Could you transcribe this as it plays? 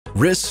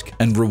Risk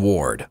and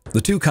reward,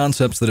 the two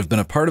concepts that have been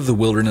a part of the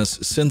wilderness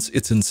since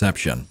its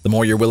inception. The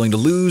more you're willing to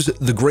lose,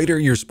 the greater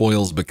your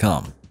spoils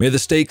become. May the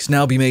stakes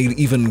now be made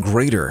even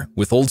greater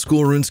with old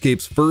school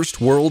RuneScape's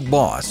first world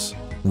boss,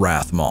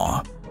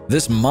 Wrathmaw.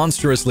 This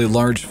monstrously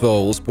large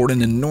foe will sport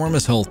an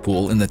enormous health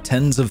pool in the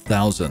tens of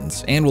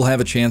thousands and will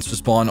have a chance to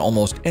spawn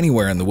almost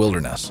anywhere in the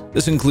wilderness.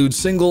 This includes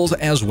singles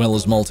as well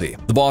as multi.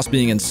 The boss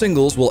being in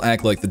singles will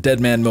act like the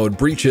Deadman mode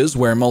breaches,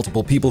 where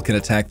multiple people can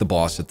attack the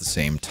boss at the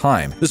same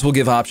time. This will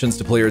give options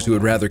to players who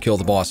would rather kill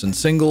the boss in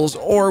singles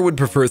or would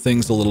prefer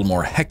things a little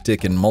more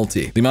hectic in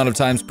multi. The amount of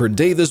times per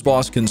day this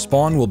boss can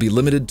spawn will be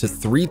limited to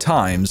 3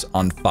 times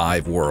on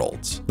 5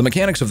 worlds. The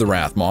mechanics of the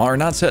Wrathmaw are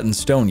not set in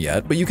stone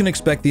yet, but you can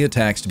expect the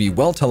attacks to be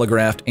well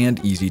telegraphed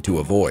and easy to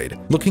avoid.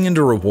 Looking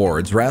into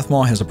rewards,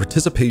 Wrathmaw has a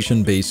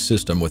participation-based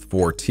system with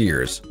 4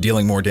 tiers.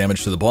 Dealing more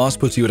damage to the boss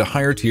puts you at a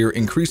higher tier,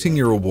 increasing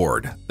your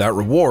reward. That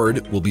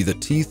reward will be the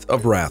Teeth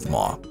of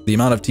Wrathmaw. The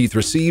amount of teeth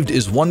received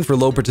is 1 for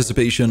low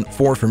participation,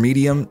 4 for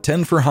medium,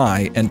 10 for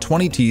high, and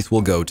 20 teeth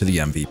will go to the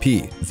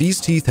MVP.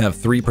 These teeth have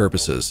 3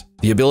 purposes: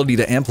 the ability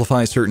to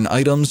amplify certain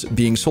items,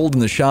 being sold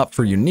in the shop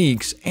for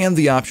uniques, and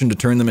the option to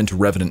turn them into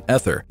Revenant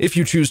Ether. If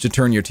you choose to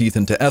turn your teeth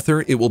into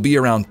Ether, it will be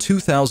around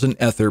 2,000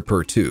 Ether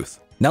per tooth.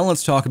 Now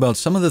let's talk about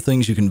some of the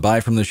things you can buy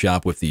from the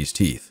shop with these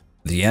teeth.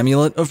 The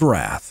Amulet of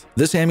Wrath.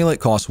 This amulet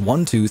costs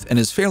 1 tooth and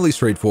is fairly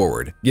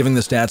straightforward, giving the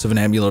stats of an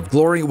Amulet of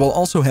Glory while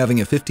also having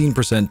a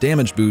 15%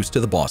 damage boost to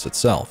the boss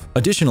itself.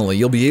 Additionally,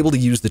 you'll be able to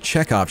use the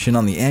check option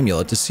on the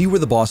amulet to see where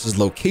the boss's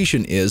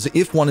location is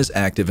if one is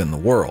active in the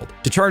world.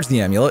 To charge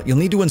the amulet, you'll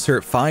need to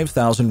insert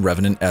 5,000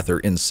 Revenant Ether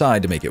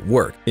inside to make it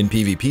work. In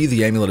PvP,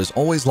 the amulet is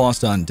always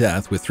lost on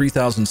death, with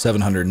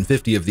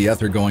 3,750 of the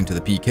Ether going to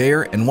the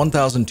PKer and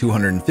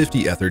 1,250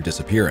 Ether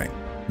disappearing.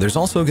 There's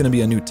also going to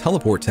be a new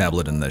teleport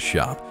tablet in this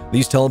shop.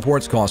 These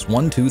teleports cost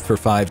 1 tooth for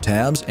 5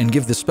 tabs and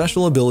give the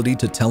special ability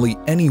to tele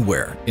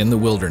anywhere in the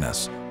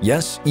wilderness.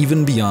 Yes,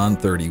 even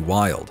beyond 30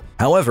 wild.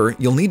 However,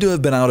 you'll need to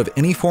have been out of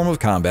any form of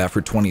combat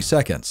for 20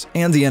 seconds,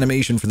 and the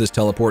animation for this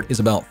teleport is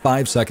about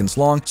 5 seconds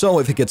long, so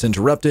if it gets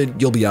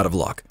interrupted, you'll be out of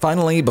luck.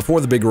 Finally,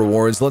 before the big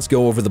rewards, let's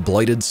go over the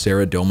Blighted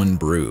Saradomin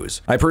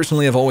Bruise. I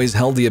personally have always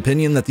held the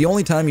opinion that the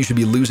only time you should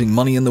be losing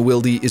money in the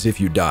wildy is if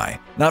you die,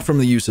 not from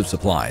the use of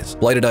supplies.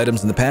 Blighted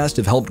items in the past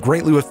have helped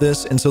greatly with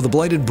this, and so the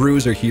Blighted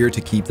Bruise are here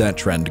to keep that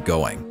trend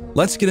going.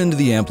 Let's get into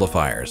the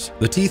amplifiers.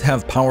 The teeth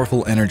have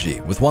powerful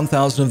energy, with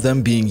 1,000 of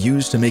them being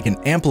used to make an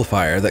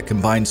amplifier that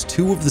combines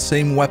 2 of the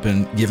same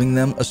weapon, giving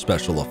them a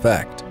special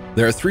effect.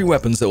 There are 3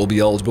 weapons that will be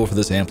eligible for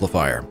this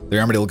amplifier. The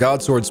Armadale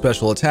Godsword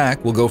special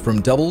attack will go from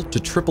double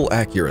to triple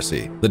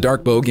accuracy. The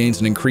Dark Bow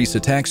gains an increased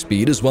attack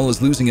speed as well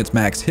as losing its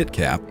max hit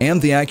cap,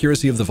 and the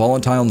accuracy of the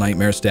Volatile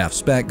Nightmare Staff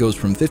spec goes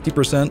from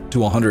 50% to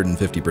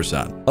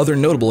 150%. Other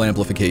notable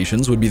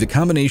amplifications would be the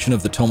combination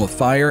of the Tome of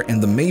Fire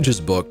and the Mage's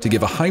Book to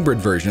give a hybrid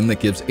version that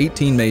gives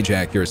 18 mage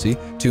accuracy,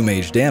 2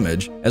 mage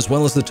damage, as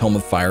well as the Tome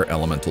of Fire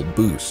elemental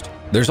boost.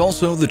 There's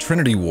also the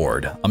Trinity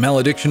Ward, a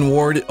Malediction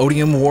Ward,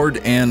 Odium Ward,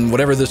 and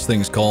whatever this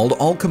thing's called,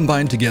 all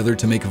combined together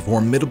to make a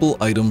formidable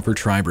item for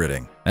tribe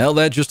ridding. Well,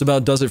 that just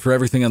about does it for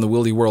everything on the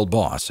Wildy World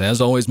boss. As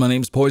always, my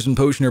name's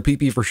Poisonedpotion, or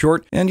PP for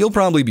short, and you'll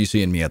probably be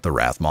seeing me at the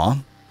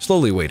Wrathmaw,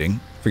 slowly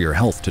waiting for your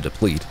health to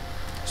deplete,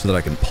 so that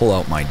I can pull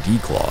out my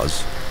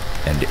D-claws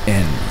and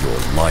end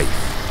your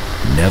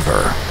life.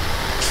 Never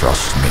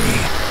trust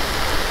me.